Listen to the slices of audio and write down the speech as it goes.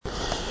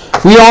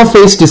We all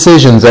face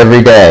decisions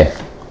every day.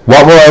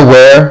 What will I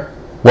wear?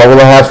 What will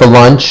I have for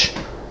lunch?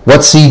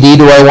 What CD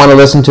do I want to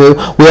listen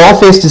to? We all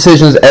face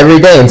decisions every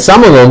day, and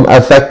some of them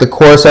affect the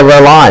course of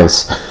our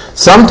lives.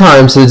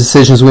 Sometimes the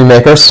decisions we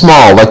make are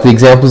small, like the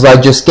examples I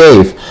just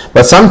gave,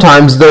 but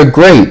sometimes they're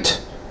great.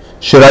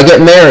 Should I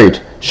get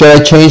married? Should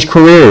I change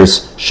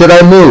careers? Should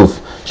I move?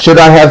 Should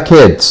I have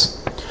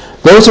kids?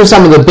 Those are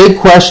some of the big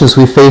questions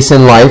we face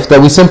in life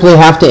that we simply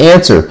have to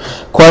answer,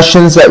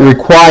 questions that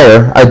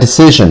require a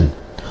decision.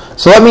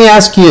 So let me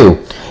ask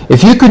you,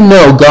 if you could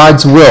know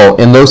God's will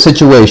in those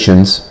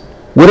situations,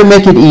 would it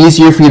make it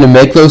easier for you to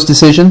make those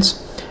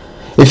decisions?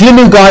 If you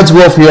knew God's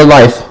will for your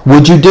life,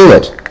 would you do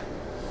it?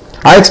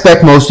 I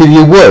expect most of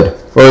you would,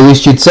 or at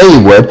least you'd say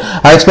you would.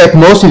 I expect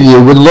most of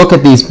you would look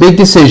at these big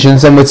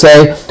decisions and would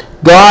say,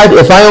 God,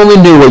 if I only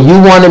knew what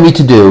you wanted me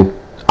to do,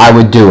 I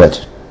would do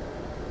it.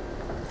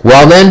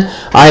 Well then,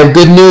 I have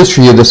good news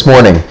for you this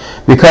morning,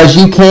 because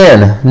you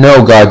can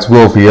know God's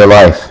will for your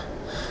life.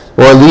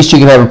 Or at least you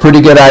can have a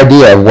pretty good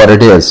idea of what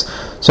it is.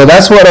 So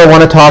that's what I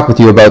want to talk with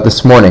you about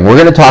this morning. We're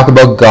going to talk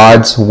about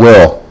God's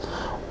will,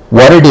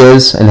 what it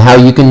is, and how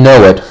you can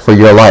know it for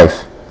your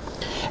life.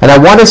 And I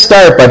want to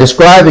start by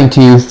describing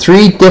to you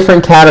 3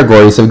 different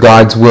categories of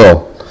God's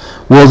will.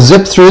 We'll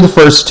zip through the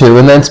first 2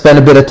 and then spend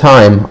a bit of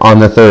time on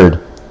the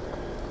third.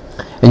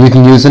 And you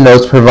can use the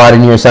notes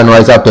provided in your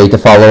Sunrise Update to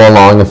follow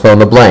along and fill in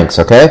the blanks,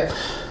 okay?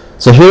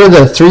 So here are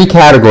the 3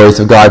 categories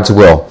of God's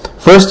will.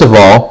 First of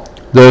all,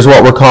 there's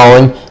what we're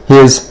calling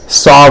His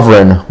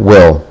sovereign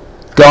will.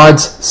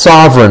 God's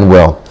sovereign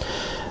will.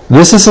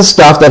 This is the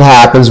stuff that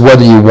happens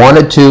whether you want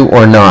it to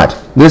or not.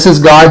 This is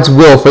God's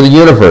will for the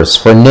universe,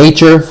 for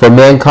nature, for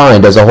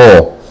mankind as a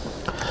whole.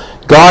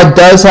 God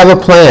does have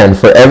a plan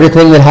for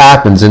everything that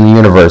happens in the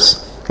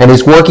universe, and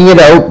He's working it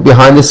out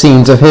behind the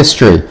scenes of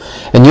history.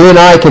 And you and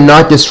I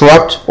cannot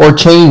disrupt or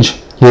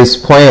change His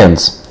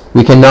plans.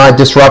 We cannot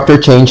disrupt or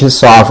change His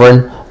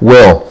sovereign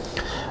will.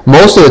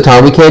 Most of the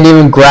time we can't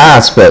even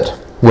grasp it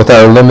with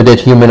our limited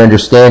human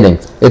understanding.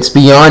 It's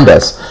beyond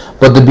us.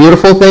 But the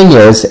beautiful thing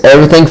is,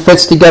 everything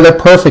fits together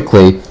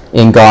perfectly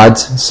in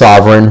God's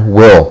sovereign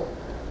will.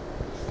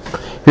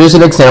 Here's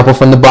an example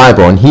from the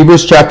Bible. In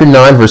Hebrews chapter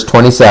 9, verse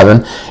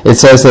 27, it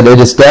says that it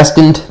is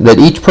destined that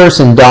each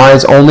person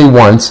dies only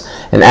once,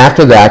 and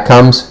after that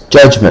comes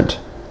judgment.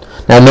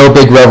 Now, no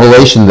big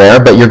revelation there,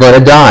 but you're going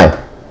to die.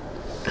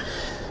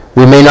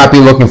 We may not be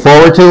looking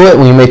forward to it.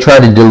 We may try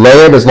to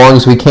delay it as long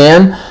as we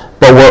can,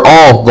 but we're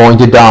all going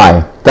to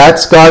die.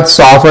 That's God's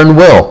sovereign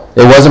will.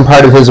 It wasn't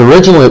part of His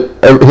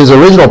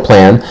original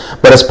plan,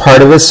 but it's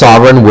part of His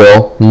sovereign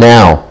will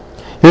now.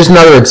 Here's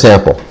another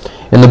example.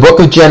 In the book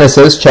of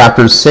Genesis,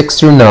 chapters 6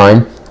 through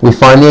 9, we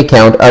find the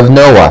account of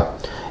Noah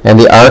and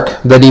the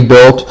ark that he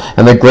built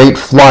and the great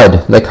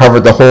flood that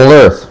covered the whole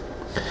earth.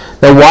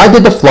 Now, why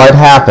did the flood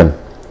happen?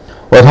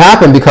 Well, it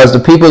happened because the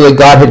people that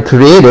God had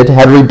created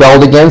had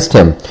rebelled against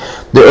Him.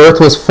 The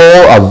earth was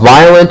full of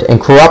violent and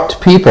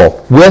corrupt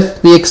people,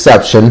 with the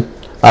exception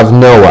of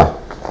Noah.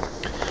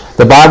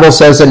 The Bible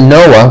says that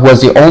Noah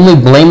was the only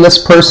blameless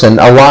person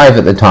alive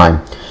at the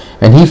time,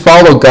 and he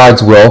followed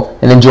God's will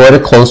and enjoyed a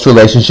close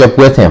relationship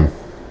with Him.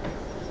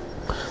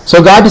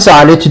 So God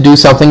decided to do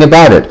something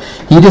about it.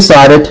 He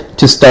decided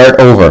to start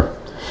over.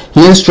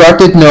 He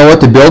instructed Noah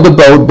to build a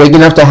boat big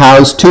enough to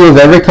house 2 of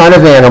every kind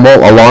of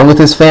animal along with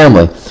his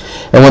family.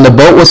 And when the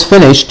boat was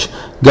finished,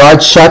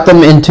 God shut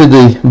them into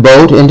the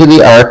boat, into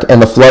the ark,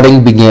 and the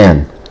flooding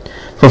began.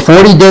 For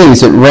 40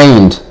 days it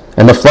rained,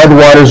 and the flood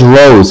waters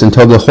rose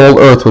until the whole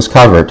earth was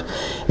covered.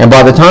 And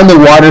by the time the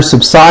waters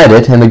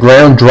subsided and the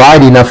ground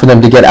dried enough for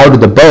them to get out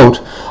of the boat,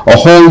 a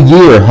whole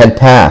year had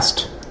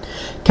passed.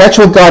 Catch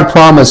what God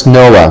promised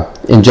Noah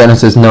in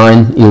Genesis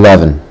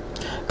 9:11.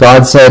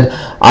 God said,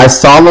 I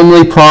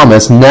solemnly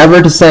promise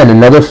never to send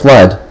another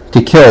flood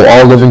to kill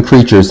all living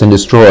creatures and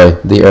destroy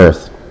the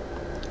earth.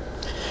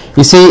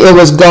 You see, it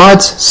was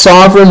God's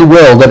sovereign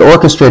will that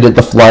orchestrated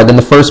the flood in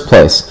the first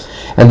place.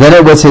 And then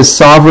it was His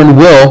sovereign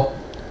will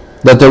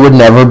that there would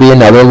never be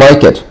another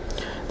like it.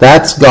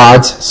 That's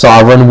God's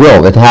sovereign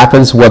will. It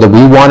happens whether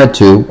we want it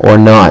to or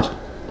not.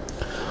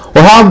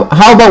 Well,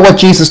 how about what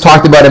Jesus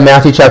talked about in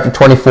Matthew chapter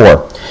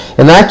 24?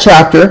 In that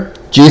chapter,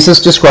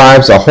 Jesus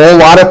describes a whole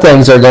lot of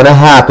things that are going to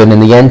happen in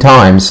the end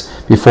times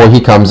before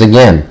He comes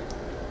again.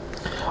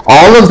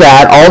 All of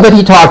that, all that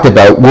He talked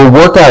about, will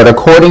work out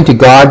according to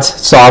God's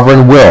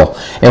sovereign will,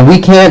 and we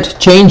can't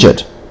change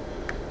it.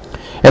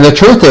 And the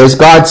truth is,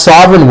 God's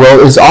sovereign will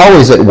is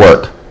always at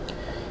work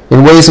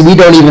in ways that we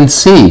don't even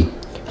see.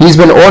 He's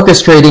been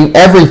orchestrating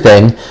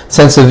everything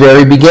since the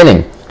very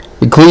beginning.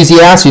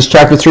 Ecclesiastes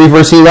chapter 3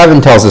 verse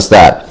 11 tells us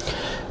that.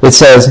 It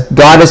says,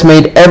 God has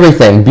made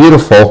everything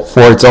beautiful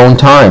for its own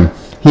time.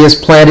 He has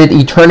planted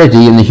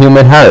eternity in the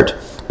human heart.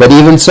 But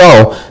even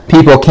so,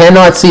 people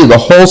cannot see the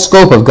whole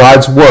scope of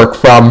God's work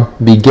from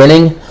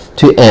beginning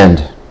to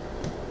end.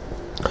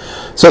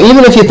 So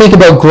even if you think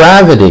about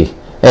gravity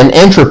and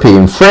entropy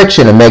and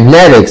friction and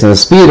magnetics and the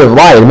speed of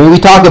light, I mean, we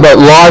talk about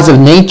laws of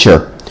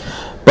nature,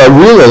 but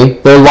really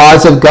they're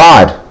laws of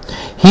God.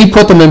 He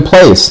put them in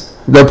place.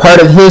 They're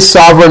part of His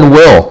sovereign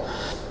will.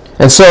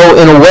 And so,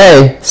 in a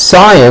way,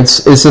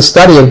 science is the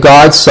study of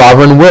God's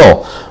sovereign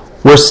will.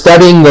 We're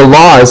studying the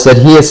laws that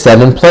he has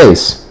set in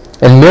place.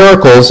 And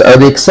miracles are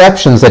the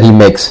exceptions that he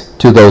makes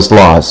to those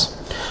laws.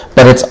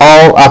 But it's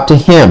all up to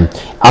him,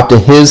 up to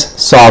his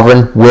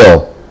sovereign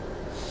will.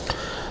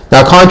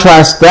 Now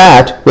contrast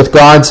that with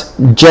God's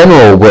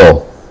general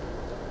will.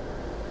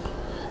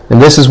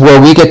 And this is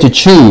where we get to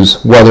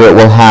choose whether it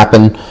will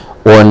happen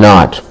or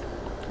not.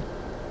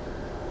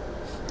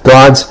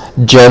 God's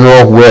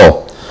general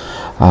will.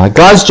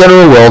 God's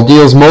general will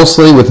deals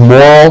mostly with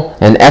moral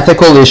and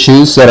ethical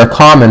issues that are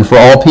common for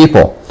all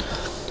people.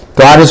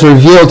 God has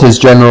revealed his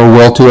general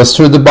will to us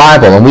through the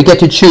Bible, and we get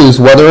to choose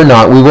whether or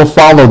not we will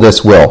follow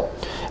this will.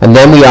 And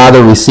then we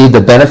either receive the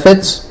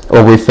benefits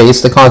or we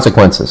face the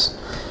consequences.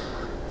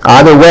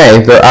 Either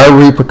way, there are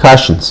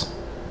repercussions.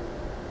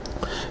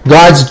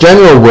 God's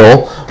general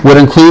will would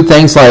include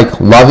things like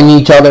loving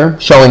each other,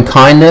 showing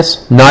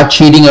kindness, not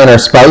cheating on our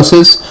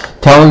spouses,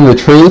 telling the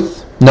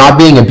truth, not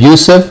being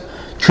abusive,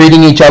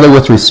 treating each other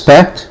with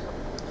respect.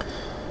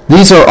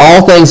 These are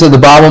all things that the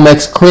Bible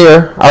makes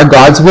clear are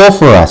God's will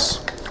for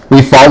us.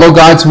 We follow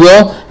God's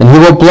will, and he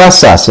will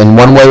bless us in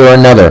one way or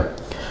another.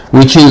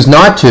 We choose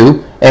not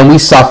to, and we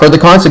suffer the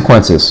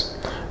consequences.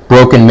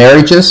 Broken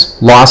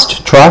marriages,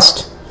 lost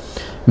trust,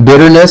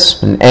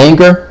 bitterness and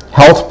anger,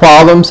 health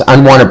problems,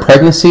 unwanted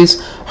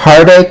pregnancies,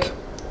 heartache.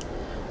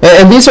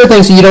 And these are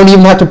things that you don't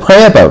even have to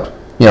pray about.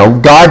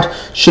 God,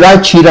 should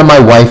I cheat on my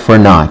wife or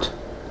not?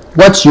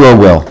 What's your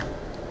will?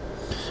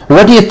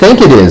 What do you think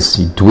it is,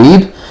 you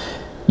dweeb?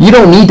 You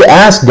don't need to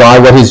ask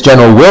God what his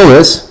general will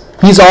is.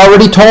 He's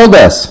already told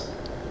us.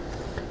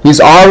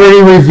 He's already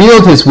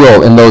revealed his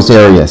will in those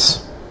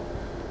areas.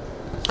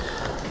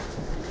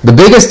 The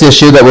biggest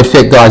issue that would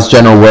fit God's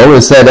general will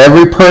is that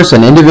every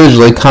person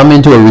individually come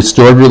into a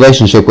restored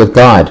relationship with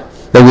God.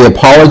 That we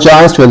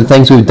apologize for the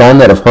things we've done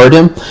that have hurt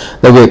him.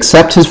 That we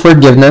accept his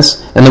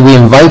forgiveness. And that we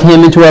invite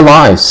him into our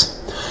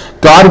lives.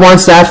 God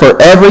wants that for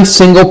every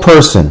single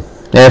person.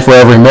 And for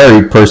every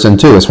married person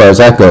too, as far as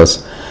that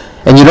goes.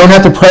 And you don't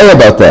have to pray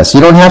about this.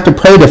 You don't have to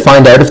pray to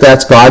find out if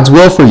that's God's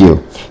will for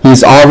you.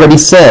 He's already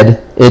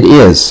said it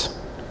is.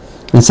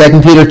 In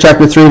 2 Peter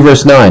chapter 3,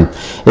 verse 9,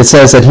 it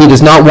says that he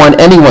does not want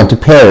anyone to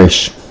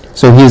perish,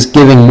 so he is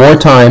giving more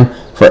time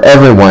for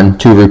everyone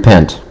to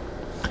repent.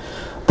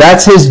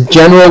 That's his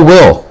general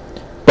will,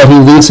 but he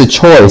leaves the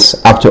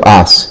choice up to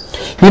us.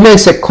 He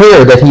makes it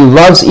clear that he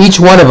loves each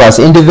one of us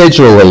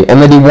individually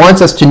and that he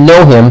wants us to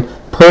know him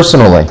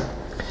personally.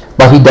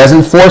 But he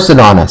doesn't force it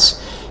on us.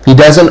 He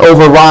doesn't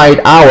override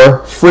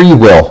our free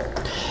will.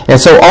 And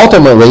so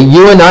ultimately,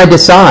 you and I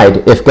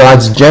decide if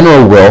God's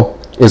general will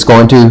is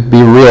going to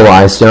be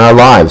realized in our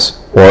lives,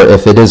 or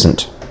if it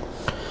isn't.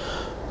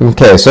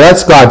 Okay, so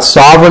that's God's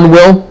sovereign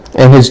will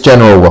and his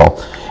general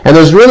will. And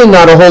there's really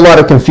not a whole lot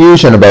of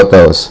confusion about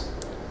those.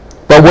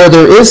 But where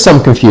there is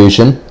some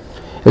confusion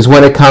is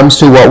when it comes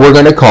to what we're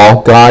going to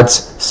call God's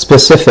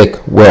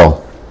specific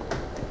will.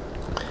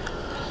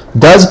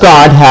 Does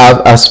God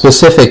have a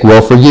specific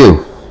will for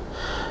you?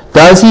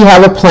 Does he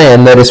have a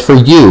plan that is for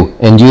you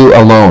and you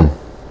alone?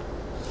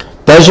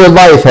 Does your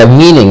life have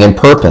meaning and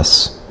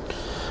purpose?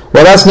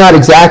 Well, that's not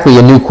exactly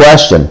a new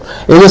question.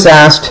 It was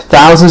asked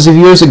thousands of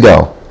years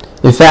ago.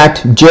 In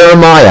fact,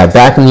 Jeremiah,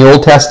 back in the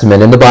Old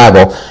Testament in the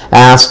Bible,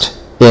 asked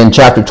in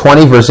chapter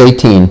 20, verse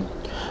 18,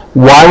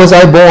 "Why was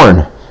I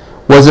born?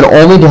 Was it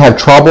only to have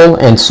trouble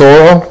and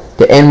sorrow,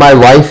 to end my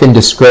life in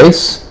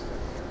disgrace?"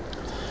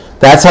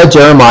 That's how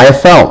Jeremiah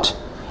felt.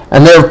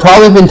 And there have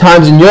probably been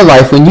times in your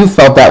life when you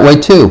felt that way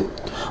too.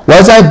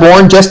 Was I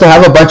born just to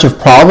have a bunch of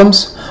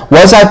problems?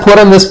 Was I put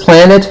on this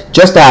planet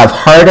just to have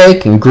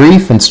heartache and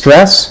grief and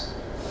stress?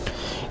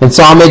 In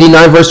Psalm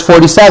 89, verse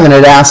 47,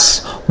 it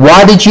asks,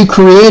 "Why did you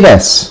create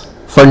us?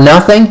 For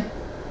nothing?"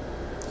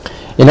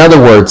 In other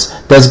words,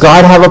 does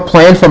God have a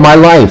plan for my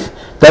life?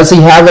 Does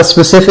he have a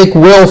specific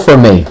will for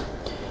me?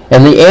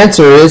 And the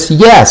answer is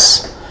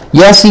yes.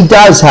 Yes, he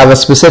does have a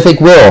specific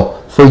will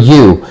for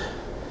you.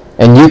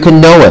 And you can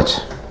know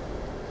it.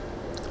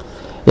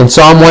 In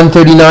Psalm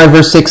 139,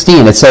 verse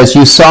 16, it says,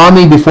 "You saw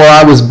me before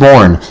I was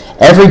born.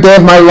 Every day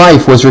of my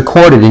life was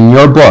recorded in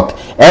your book.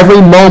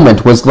 Every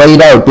moment was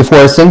laid out before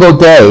a single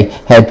day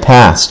had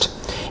passed."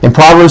 In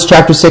Proverbs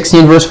chapter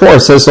 16, verse 4,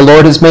 it says, "The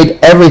Lord has made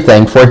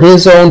everything for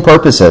his own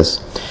purposes."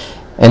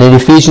 And in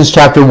Ephesians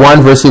chapter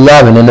 1, verse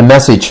 11, in the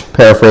Message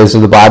paraphrase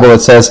of the Bible,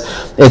 it says,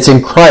 "It's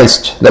in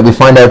Christ that we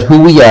find out who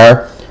we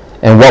are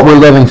and what we're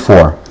living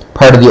for.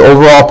 Part of the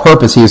overall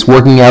purpose he is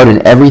working out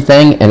in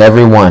everything and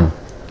everyone."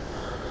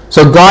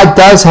 So God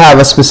does have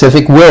a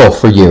specific will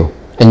for you,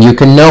 and you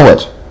can know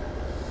it.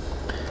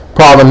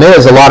 Problem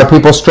is, a lot of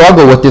people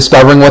struggle with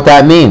discovering what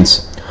that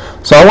means.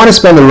 So I want to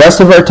spend the rest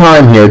of our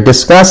time here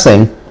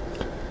discussing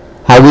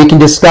how we can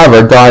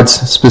discover God's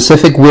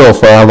specific will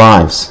for our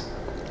lives.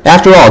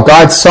 After all,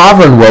 God's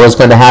sovereign will is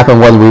going to happen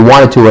whether we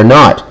want it to or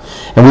not,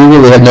 and we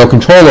really have no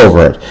control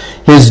over it.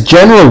 His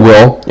general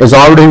will is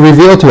already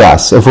revealed to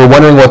us. If we're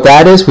wondering what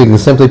that is, we can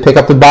simply pick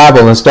up the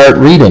Bible and start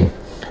reading.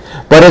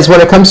 But as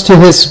when it comes to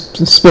his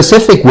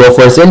specific will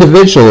for us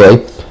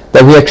individually,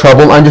 that we have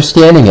trouble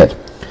understanding it.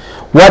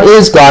 What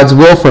is God's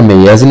will for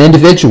me as an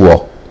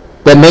individual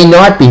that may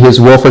not be his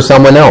will for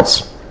someone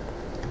else?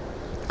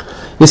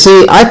 You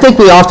see, I think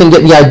we often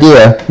get the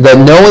idea that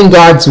knowing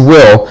God's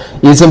will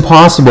is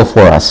impossible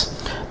for us,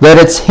 that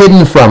it's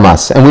hidden from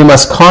us, and we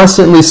must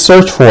constantly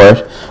search for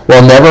it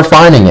while never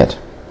finding it.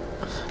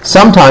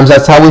 Sometimes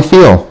that's how we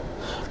feel,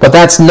 but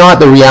that's not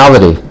the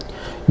reality.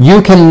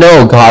 You can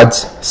know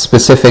God's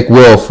specific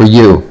will for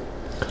you.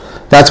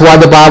 That's why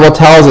the Bible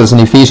tells us in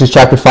Ephesians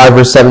chapter 5,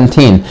 verse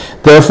 17,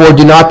 "Therefore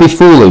do not be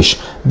foolish,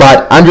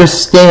 but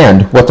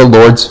understand what the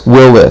Lord's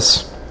will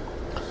is."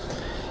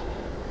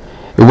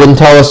 It wouldn't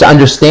tell us to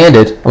understand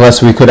it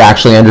unless we could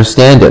actually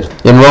understand it.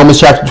 In Romans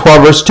chapter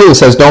 12, verse 2, it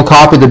says, "Don't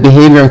copy the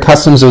behavior and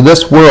customs of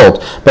this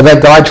world, but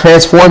let God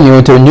transform you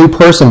into a new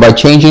person by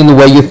changing the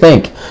way you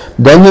think.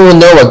 Then you will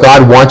know what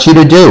God wants you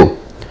to do,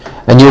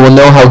 and you will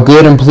know how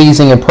good and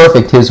pleasing and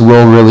perfect his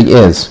will really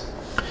is."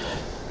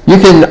 You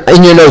can,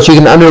 in your notes, you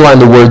can underline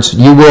the words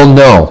 "you will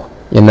know"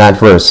 in that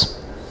verse.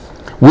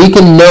 We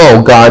can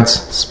know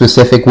God's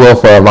specific will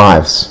for our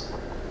lives.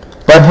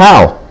 But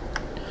how?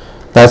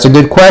 That's a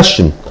good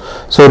question.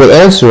 So to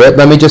answer it,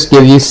 let me just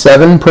give you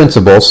 7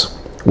 principles,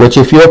 which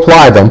if you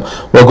apply them,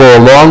 will go a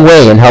long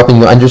way in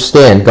helping you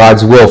understand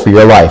God's will for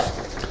your life.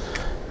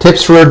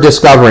 Tips for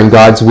discovering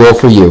God's will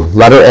for you.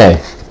 Letter A.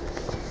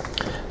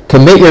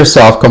 Commit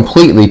yourself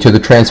completely to the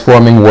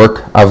transforming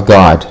work of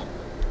God.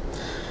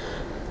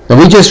 Now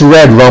we just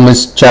read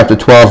Romans chapter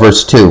 12,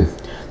 verse 2.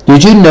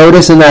 Did you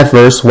notice in that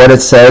verse what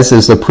it says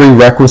is the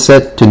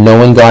prerequisite to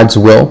knowing God's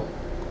will?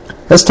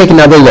 Let's take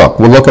another look.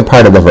 We'll look at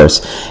part of the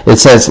verse. It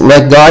says,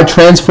 "Let God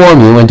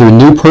transform you into a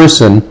new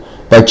person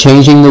by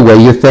changing the way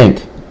you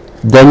think.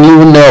 Then you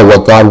will know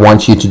what God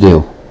wants you to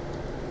do."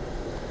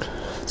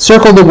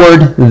 Circle the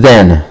word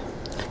 "then."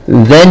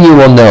 Then you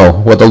will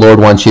know what the Lord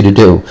wants you to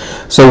do.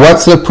 So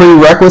what's the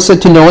prerequisite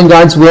to knowing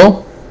God's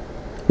will?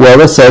 Well,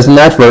 it says in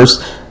that verse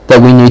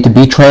that we need to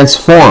be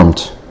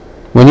transformed.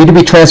 We need to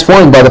be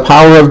transformed by the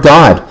power of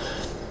God.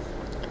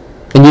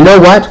 And you know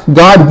what?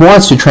 God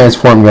wants to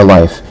transform your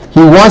life.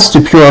 He wants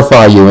to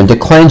purify you and to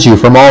cleanse you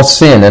from all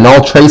sin and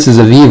all traces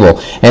of evil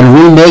and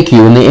remake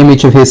you in the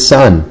image of his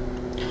Son.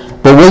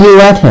 But will you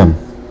let him?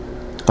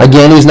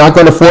 Again, he's not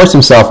going to force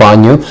himself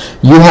on you.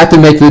 You have to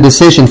make the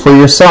decision for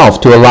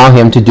yourself to allow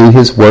him to do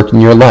his work in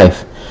your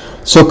life.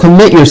 So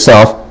commit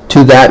yourself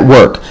to that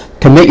work.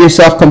 Commit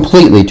yourself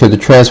completely to the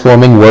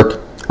transforming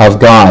work of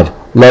God.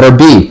 Letter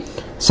B.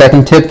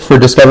 Second tip for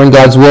discovering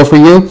God's will for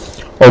you,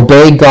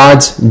 obey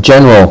God's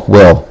general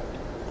will.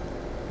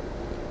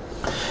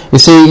 You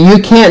see, you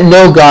can't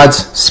know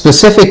God's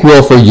specific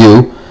will for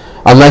you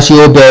unless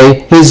you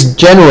obey his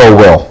general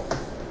will.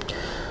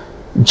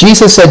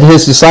 Jesus said to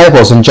his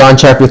disciples in John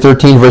chapter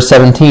 13, verse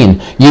 17,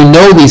 "You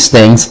know these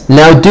things,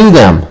 now do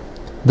them.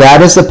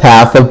 That is the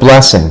path of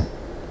blessing."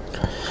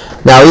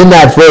 Now in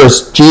that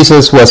verse,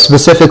 Jesus was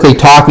specifically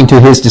talking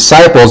to his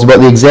disciples about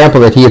the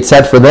example that he had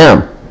set for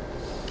them.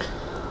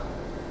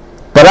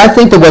 But I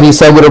think that what he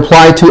said would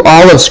apply to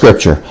all of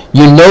Scripture.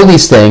 You know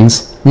these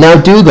things, now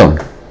do them.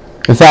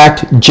 In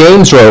fact,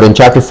 James wrote in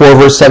chapter 4,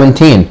 verse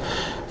 17,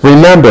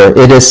 "Remember,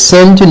 it is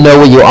sin to know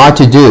what you ought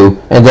to do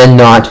and then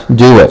not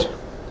do it."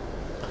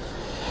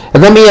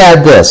 And let me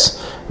add this.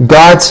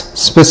 God's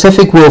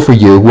specific will for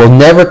you will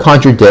never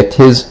contradict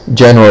his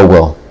general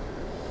will.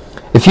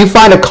 If you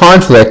find a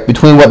conflict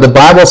between what the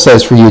Bible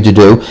says for you to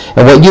do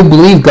and what you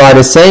believe God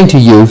is saying to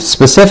you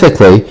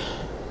specifically,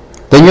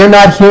 then you're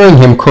not hearing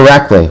him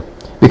correctly,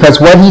 because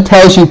what he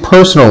tells you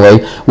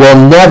personally will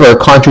never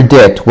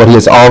contradict what he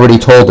has already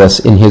told us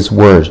in his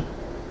word.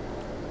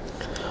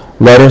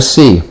 Letter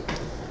C.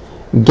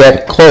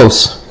 Get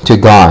close to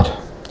God.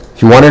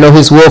 If you want to know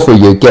his will for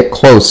you, get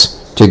close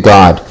to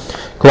God.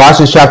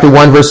 Colossians chapter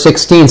 1, verse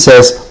 16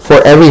 says,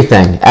 "For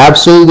everything,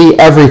 absolutely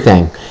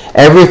everything,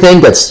 everything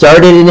gets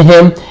started in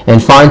him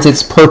and finds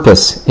its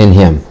purpose in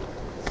him."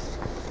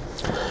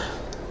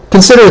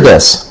 Consider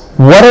this.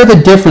 What are the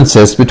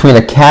differences between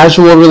a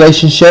casual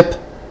relationship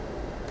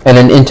and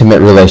an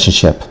intimate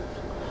relationship?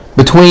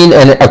 Between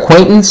an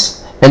acquaintance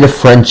and a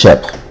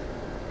friendship?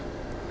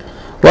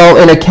 Well,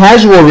 in a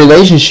casual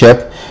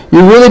relationship,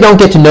 you really don't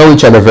get to know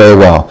each other very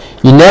well.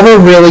 You never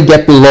really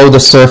get below the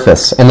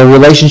surface, and the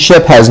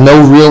relationship has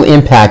no real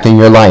impact in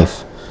your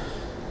life.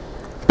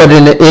 But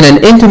in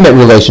an intimate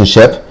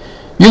relationship,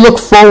 you look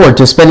forward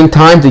to spending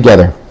time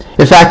together.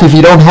 In fact, if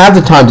you don't have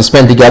the time to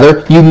spend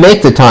together, you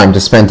make the time to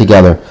spend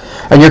together.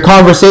 And your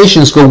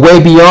conversations go way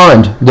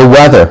beyond the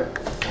weather.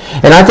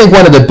 And I think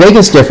one of the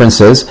biggest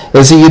differences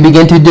is that you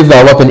begin to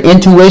develop an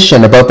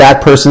intuition about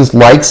that person's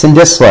likes and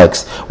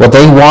dislikes, what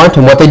they want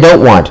and what they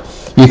don't want.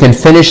 You can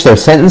finish their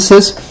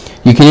sentences.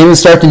 You can even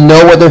start to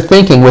know what they're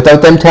thinking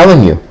without them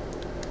telling you.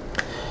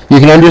 You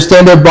can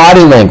understand their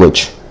body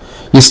language.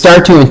 You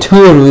start to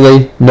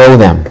intuitively know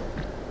them.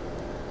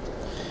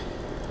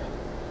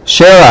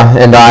 Shara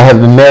and I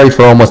have been married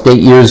for almost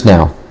 8 years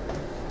now.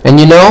 And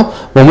you know,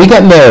 when we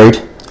got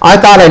married, I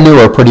thought I knew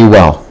her pretty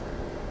well.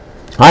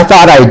 I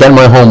thought I had done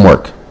my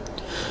homework.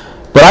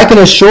 But I can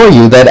assure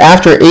you that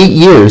after 8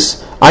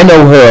 years, I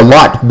know her a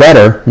lot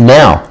better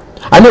now.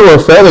 I knew her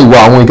fairly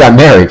well when we got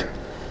married,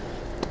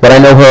 but I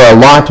know her a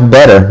lot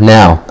better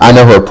now. I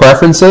know her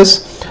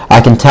preferences.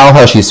 I can tell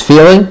how she's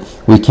feeling.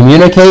 We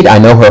communicate. I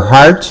know her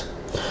heart.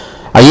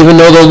 I even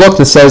know the look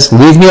that says,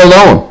 leave me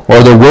alone,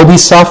 or there will be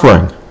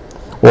suffering,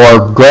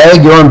 or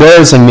Greg, you're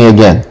embarrassing me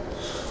again.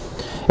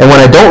 And when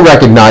I don't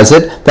recognize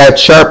it, that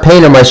sharp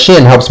pain in my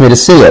shin helps me to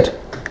see it.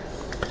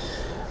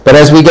 But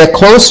as we get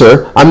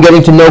closer, I'm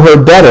getting to know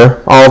her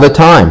better all the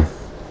time.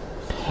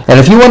 And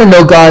if you want to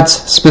know God's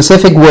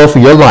specific will for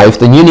your life,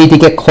 then you need to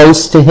get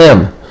close to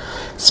Him.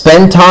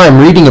 Spend time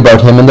reading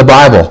about Him in the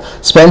Bible.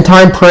 Spend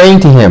time praying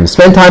to Him.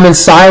 Spend time in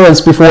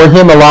silence before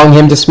Him, allowing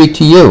Him to speak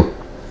to you.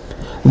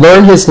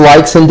 Learn His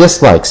likes and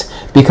dislikes.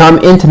 Become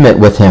intimate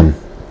with Him.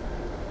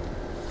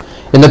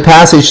 In the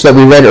passage that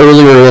we read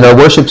earlier in our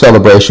worship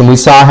celebration, we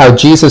saw how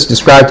Jesus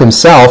described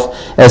Himself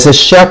as a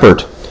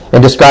shepherd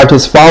and described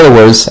His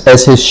followers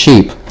as His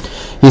sheep.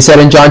 He said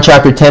in John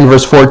chapter 10,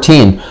 verse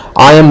 14,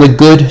 I am the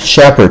good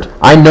shepherd.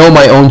 I know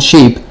my own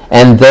sheep,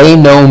 and they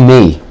know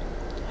me.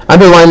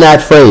 Underline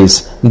that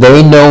phrase,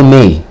 they know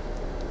me.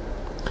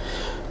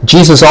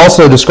 Jesus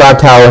also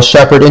described how a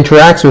shepherd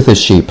interacts with his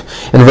sheep.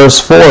 In verse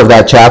 4 of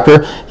that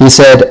chapter, he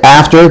said,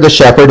 after the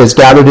shepherd has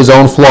gathered his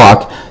own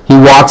flock, he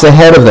walks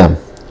ahead of them,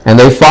 and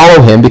they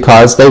follow him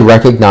because they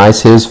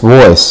recognize his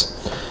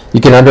voice.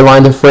 You can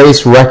underline the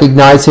phrase,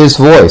 recognize his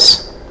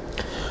voice.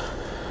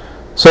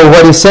 So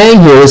what he's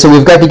saying here is that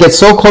we've got to get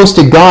so close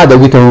to God that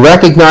we can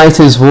recognize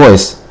his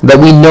voice, that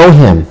we know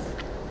him.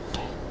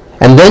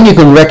 And then you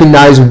can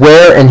recognize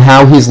where and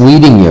how he's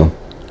leading you.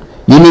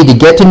 You need to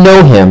get to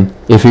know him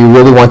if you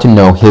really want to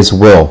know his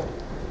will.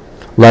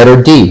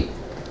 Letter D.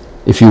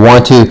 If you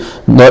want to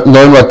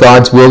learn what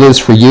God's will is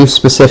for you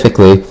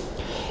specifically,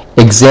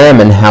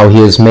 examine how he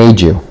has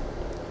made you.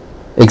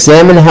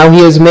 Examine how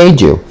he has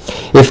made you.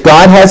 If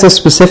God has a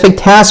specific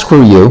task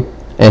for you,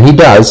 and he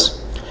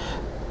does,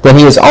 then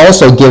he has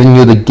also given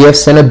you the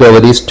gifts and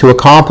abilities to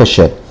accomplish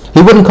it.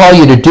 He wouldn't call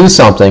you to do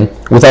something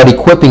without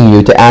equipping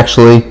you to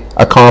actually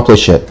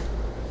accomplish it.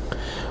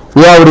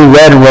 We already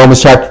read in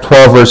Romans chapter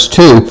 12, verse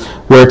 2,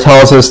 where it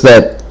tells us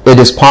that it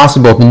is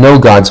possible to know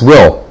God's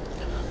will.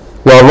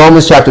 Well,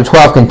 Romans chapter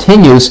 12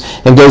 continues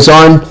and goes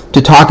on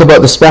to talk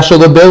about the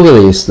special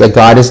abilities that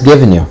God has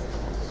given you.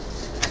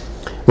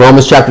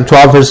 Romans chapter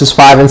 12, verses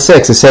 5 and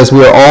 6, it says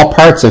we are all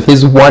parts of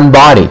his one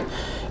body,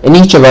 and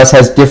each of us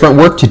has different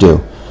work to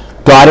do.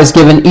 God has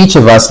given each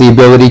of us the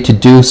ability to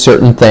do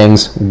certain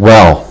things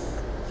well.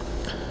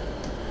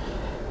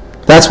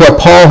 That's what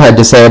Paul had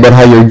to say about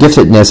how your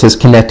giftedness is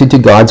connected to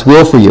God's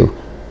will for you.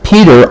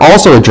 Peter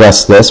also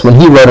addressed this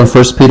when he wrote in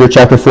 1 Peter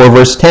chapter 4,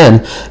 verse 10,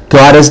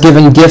 God has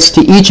given gifts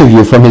to each of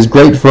you from his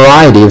great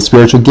variety of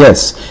spiritual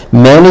gifts.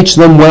 Manage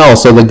them well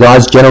so that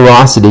God's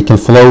generosity can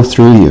flow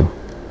through you.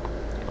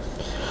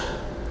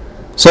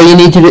 So you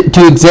need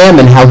to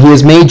examine how he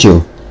has made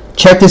you.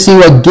 Check to see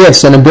what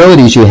gifts and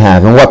abilities you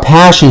have and what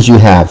passions you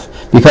have,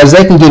 because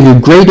they can give you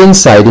great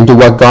insight into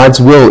what God's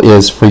will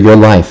is for your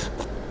life.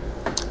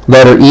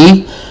 Letter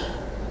E,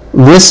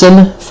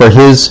 listen for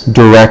his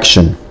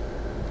direction.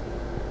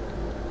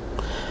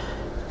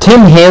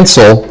 Tim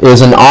Hansel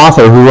is an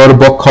author who wrote a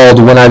book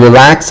called When I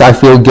Relax, I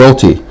Feel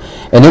Guilty.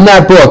 And in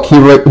that book, he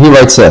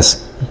writes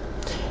this.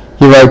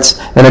 He writes,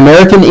 an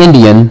American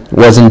Indian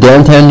was in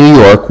downtown New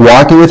York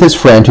walking with his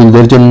friend who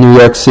lived in New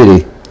York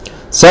City.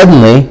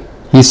 Suddenly,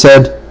 he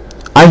said,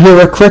 I hear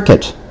a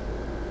cricket.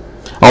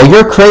 Oh,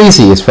 you're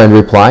crazy, his friend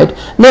replied.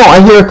 No, I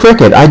hear a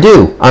cricket. I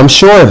do. I'm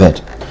sure of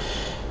it.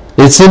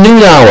 It's the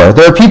noon hour.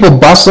 There are people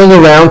bustling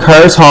around,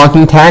 cars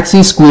honking,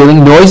 taxis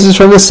squealing, noises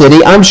from the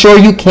city. I'm sure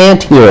you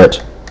can't hear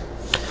it.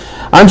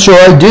 I'm sure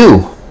I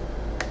do.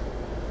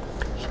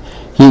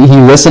 He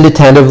listened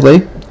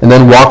attentively and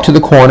then walked to the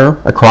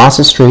corner across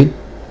the street,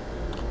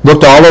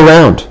 looked all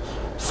around.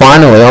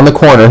 Finally, on the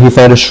corner, he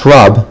found a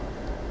shrub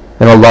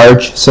and a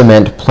large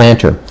cement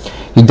planter.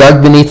 He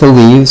dug beneath the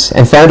leaves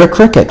and found a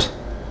cricket.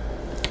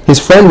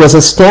 His friend was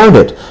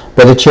astounded,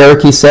 but the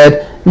Cherokee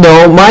said,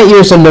 no, my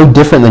ears are no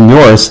different than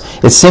yours.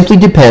 It simply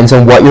depends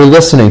on what you're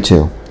listening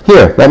to.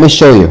 Here, let me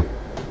show you.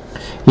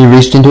 He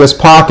reached into his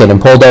pocket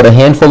and pulled out a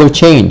handful of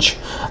change,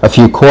 a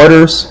few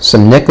quarters,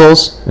 some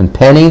nickels and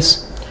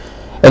pennies,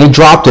 and he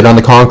dropped it on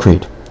the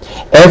concrete.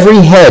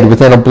 Every head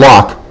within a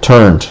block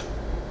turned.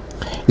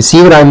 You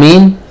see what I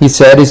mean? He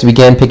said as he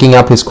began picking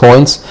up his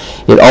coins.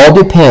 It all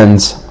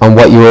depends on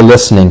what you are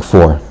listening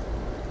for.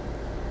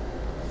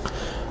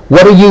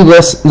 What are you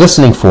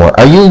listening for?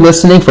 Are you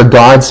listening for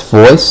God's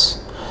voice?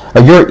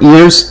 Are your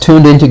ears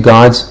tuned into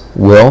God's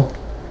will?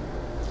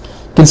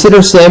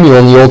 Consider Samuel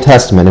in the Old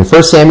Testament. In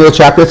 1 Samuel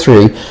chapter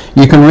 3,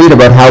 you can read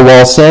about how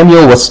while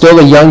Samuel was still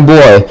a young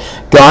boy,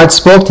 God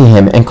spoke to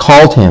him and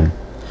called him.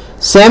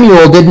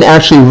 Samuel didn't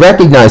actually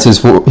recognize his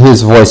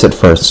voice at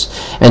first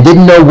and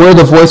didn't know where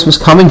the voice was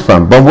coming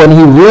from. But when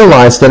he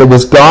realized that it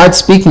was God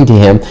speaking to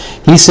him,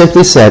 he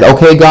simply said,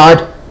 okay,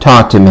 God,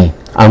 talk to me.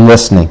 I'm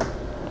listening.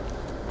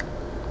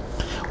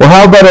 Well,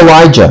 how about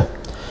Elijah?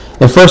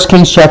 In 1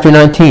 Kings chapter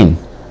 19,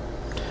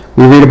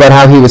 we read about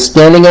how he was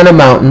standing on a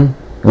mountain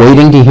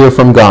waiting to hear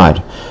from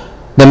God.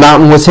 The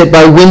mountain was hit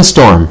by a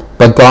windstorm,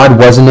 but God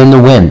wasn't in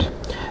the wind.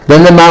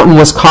 Then the mountain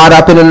was caught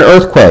up in an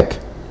earthquake,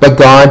 but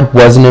God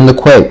wasn't in the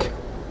quake.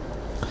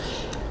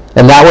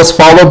 And that was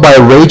followed by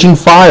a raging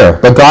fire,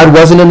 but God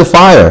wasn't in the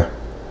fire.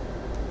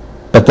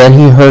 But then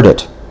he heard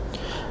it,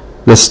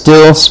 the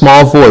still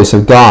small voice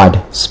of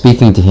God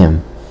speaking to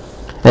him.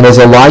 And as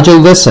Elijah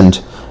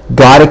listened,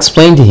 God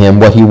explained to him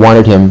what he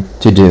wanted him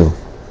to do.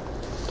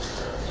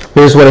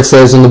 Here's what it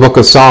says in the book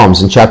of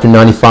Psalms in chapter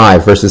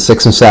 95, verses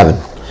 6 and 7.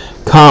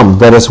 Come,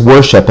 let us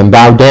worship and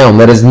bow down.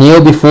 Let us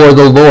kneel before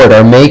the Lord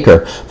our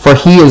Maker, for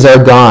he is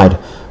our God.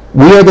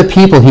 We are the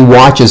people he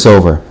watches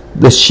over,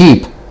 the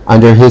sheep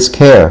under his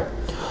care.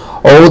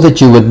 Oh,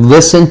 that you would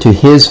listen to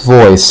his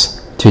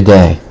voice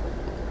today.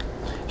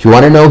 If you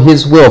want to know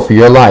his will for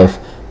your life,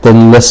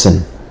 then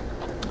listen.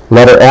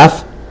 Letter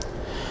F,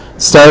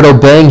 start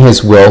obeying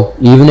his will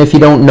even if you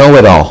don't know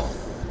it all.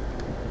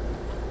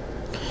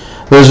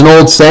 There's an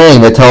old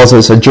saying that tells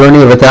us a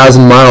journey of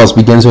 1,000 miles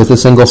begins with a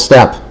single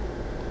step.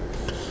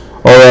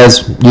 Or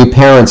as you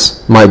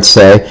parents might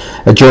say,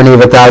 a journey of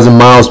 1,000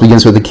 miles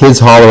begins with the kids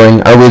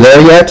hollering, "Are we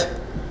there yet?"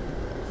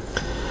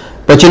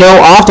 But you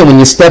know, often when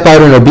you step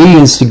out in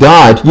obedience to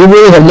God, you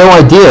really have no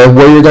idea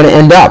where you're going to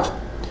end up.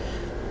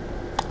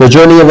 The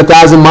journey of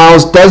 1,000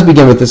 miles does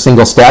begin with a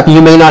single step.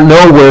 You may not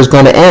know where it's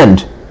going to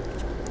end.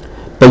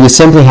 But you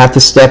simply have to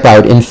step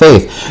out in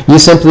faith. You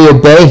simply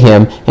obey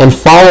him and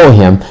follow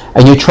him,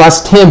 and you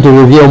trust him to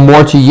reveal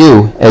more to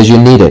you as you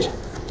need it.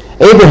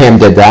 Abraham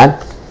did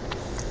that.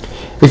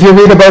 If you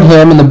read about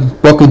him in the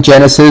book of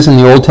Genesis in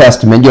the Old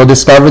Testament, you'll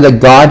discover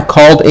that God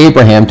called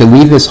Abraham to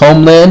leave his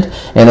homeland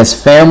and his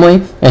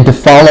family and to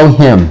follow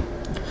him.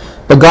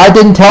 But God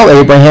didn't tell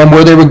Abraham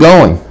where they were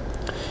going.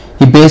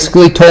 He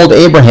basically told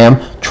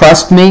Abraham,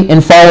 trust me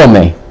and follow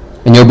me,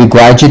 and you'll be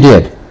glad you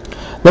did.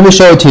 Let me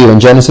show it to you in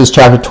Genesis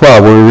chapter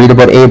 12, where we read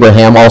about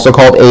Abraham, also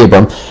called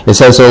Abram. It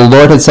says, So the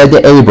Lord had said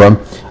to Abram,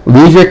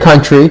 leave your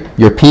country,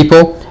 your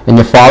people, and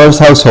your father's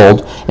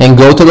household, and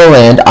go to the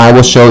land I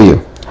will show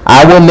you.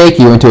 I will make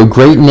you into a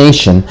great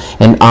nation,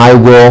 and I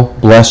will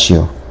bless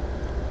you.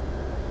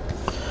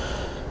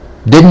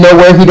 Didn't know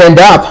where he'd end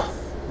up,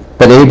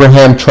 but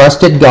Abraham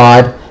trusted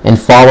God and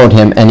followed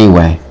him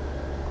anyway.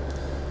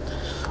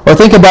 Or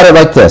think about it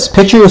like this.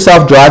 Picture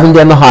yourself driving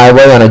down the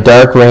highway on a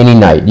dark, rainy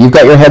night. You've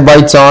got your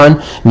headlights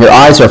on, and your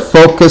eyes are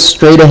focused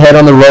straight ahead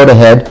on the road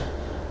ahead,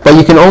 but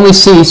you can only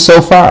see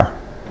so far.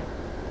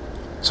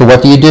 So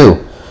what do?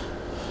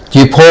 Do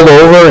you pull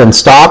over and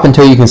stop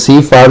until you can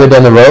see farther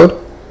down the road?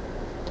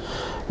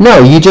 No,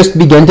 you just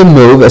begin to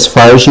move as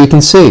far as you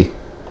can see.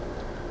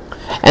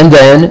 And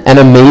then an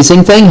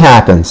amazing thing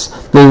happens.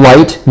 The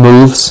light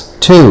moves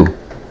too.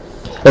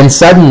 And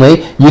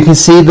suddenly you can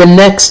see the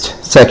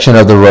next section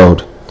of the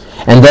road.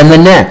 And then the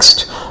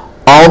next,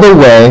 all the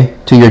way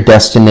to your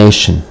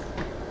destination.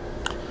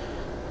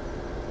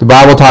 The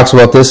Bible talks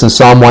about this in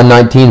Psalm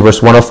 119,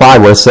 verse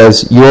 105, where it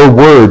says, Your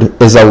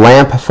word is a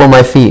lamp for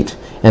my feet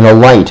and a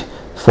light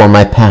for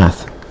my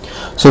path.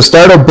 So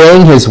start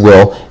obeying his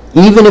will,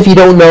 even if you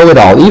don't know it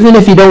all, even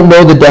if you don't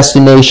know the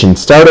destination.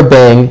 Start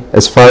obeying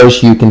as far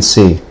as you can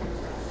see.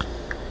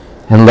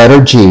 And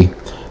letter G,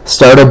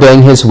 start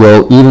obeying his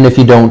will, even if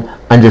you don't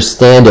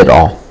understand it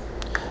all.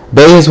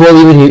 Obey his will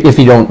even if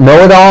you don't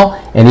know it all,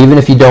 and even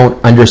if you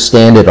don't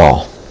understand it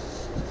all.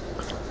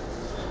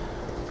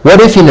 What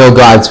if you know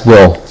God's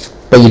will,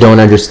 but you don't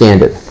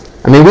understand it?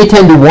 I mean, we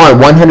tend to want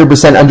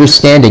 100%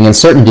 understanding and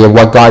certainty of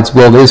what God's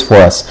will is for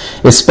us,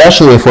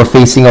 especially if we're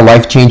facing a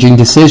life-changing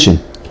decision.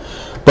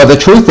 But the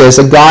truth is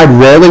that God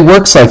rarely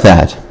works like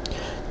that.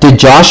 Did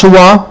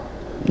Joshua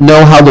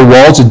know how the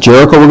walls of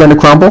Jericho were going to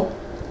crumble?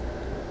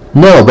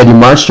 No, but he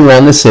marched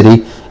around the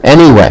city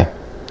anyway.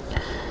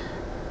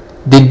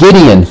 Did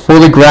Gideon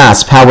fully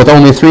grasp how with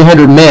only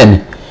 300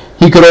 men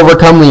he could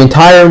overcome the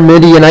entire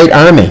Midianite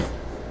army?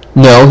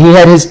 No, he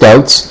had his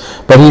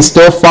doubts, but he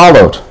still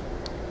followed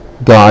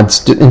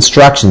God's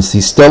instructions.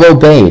 He still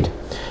obeyed,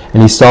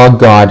 and he saw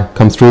God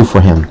come through for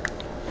him.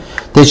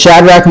 Did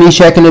Shadrach,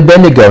 Meshach, and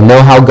Abednego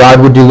know how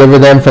God would deliver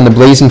them from the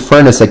blazing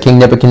furnace that King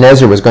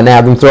Nebuchadnezzar was going to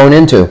have them thrown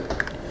into?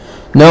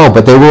 No,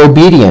 but they were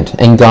obedient,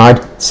 and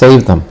God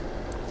saved them.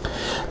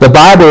 The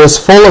Bible is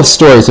full of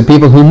stories of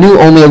people who knew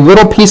only a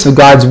little piece of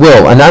God's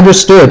will and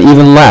understood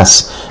even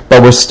less,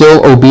 but were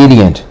still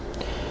obedient.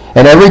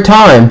 And every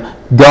time,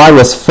 God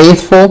was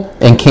faithful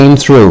and came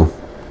through.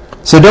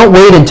 So don't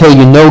wait until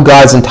you know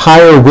God's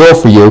entire will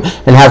for you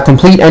and have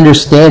complete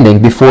understanding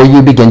before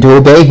you begin to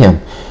obey him,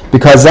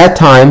 because that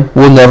time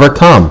will never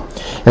come.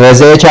 In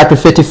Isaiah chapter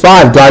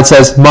 55, God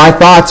says, My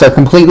thoughts are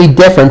completely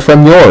different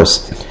from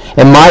yours,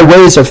 and my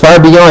ways are far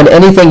beyond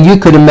anything you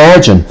could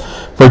imagine.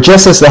 For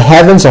just as the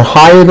heavens are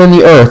higher than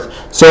the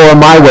earth, so are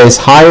my ways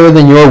higher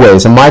than your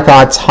ways, and my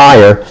thoughts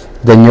higher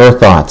than your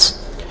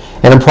thoughts.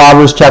 And in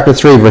Proverbs chapter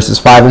 3, verses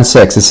 5 and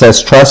 6, it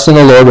says, Trust in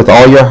the Lord with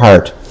all your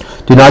heart.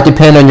 Do not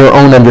depend on your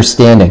own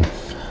understanding.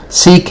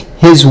 Seek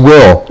his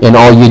will in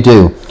all you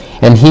do,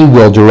 and he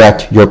will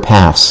direct your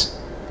paths.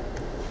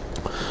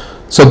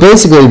 So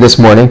basically this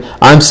morning,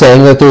 I'm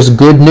saying that there's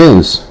good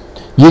news.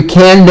 You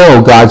can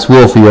know God's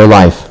will for your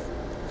life.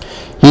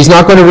 He's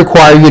not going to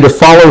require you to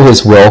follow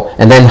His will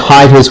and then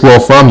hide His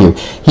will from you.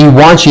 He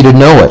wants you to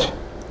know it.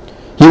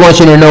 He wants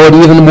you to know it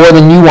even more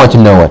than you want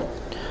to know it.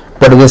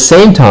 But at the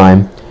same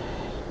time,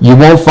 you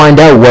won't find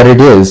out what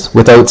it is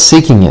without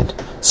seeking it.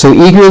 So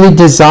eagerly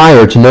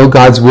desire to know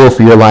God's will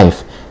for your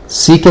life.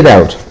 Seek it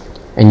out,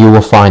 and you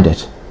will find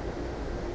it.